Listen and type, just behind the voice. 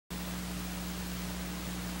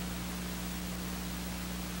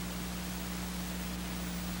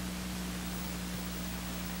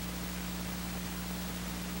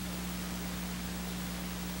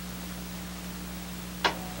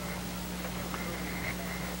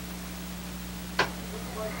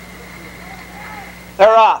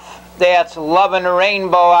They're off. That's Lovin'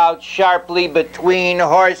 Rainbow out sharply between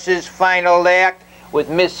horses. Final act with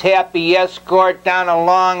Miss Happy Escort down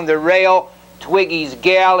along the rail. Twiggy's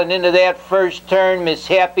Gal, and into that first turn, Miss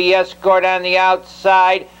Happy Escort on the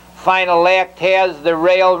outside. Final act has the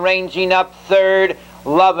rail ranging up third.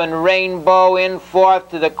 Lovin' Rainbow in fourth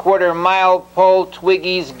to the quarter-mile pole.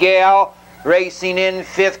 Twiggy's Gal racing in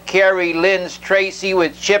fifth. Carrie Lynn's Tracy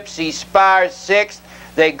with Gypsy Spar sixth.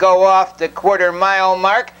 They go off the quarter-mile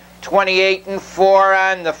mark. 28 and 4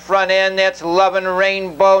 on the front end. That's Lovin'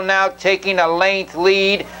 Rainbow now taking a length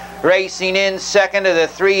lead. Racing in second to the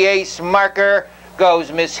 3/8 marker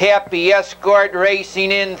goes Miss Happy Escort,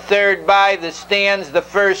 racing in third by the stands the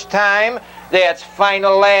first time. That's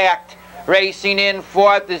Final Act. Racing in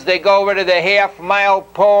fourth as they go over to the half-mile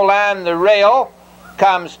pole on the rail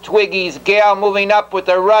comes Twiggy's Gal, moving up with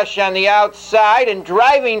a rush on the outside, and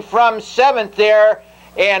driving from seventh there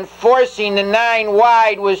and forcing the 9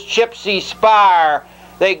 wide was Gypsy Spar.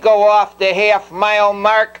 They go off the half-mile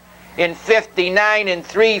mark in 59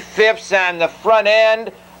 3/5 on the front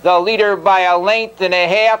end. The leader by a length and a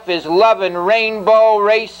half is Lovin' Rainbow,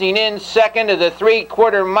 racing in second to the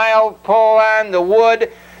 3/4 mile pole on the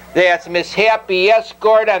wood. That's Miss Happy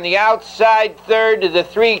Escort on the outside. Third to the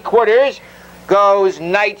 3/4 goes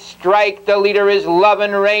Night Strike. The leader is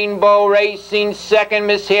Lovin' Rainbow, racing second.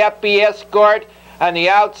 Miss Happy Escort on the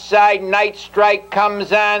outside. Night Strike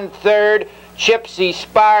comes on third. Gypsy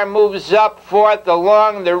Spar moves up fourth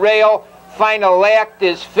along the rail. Final Act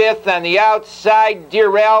is fifth on the outside.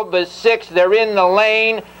 Dear Alba sixth. They're in the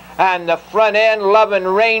lane. On the front end, Lovin'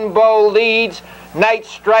 Rainbow leads. Night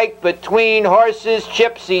Strike between horses.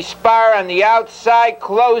 Gypsy Spar on the outside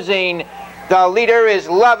closing. The leader is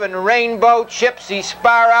Lovin' Rainbow. Gypsy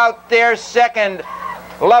Spar out there second.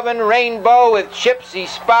 Lovin' Rainbow with Gypsy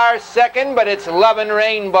Spar second, but it's Lovin'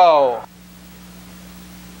 Rainbow.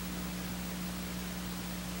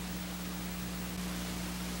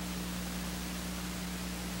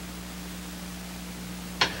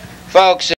 Folks,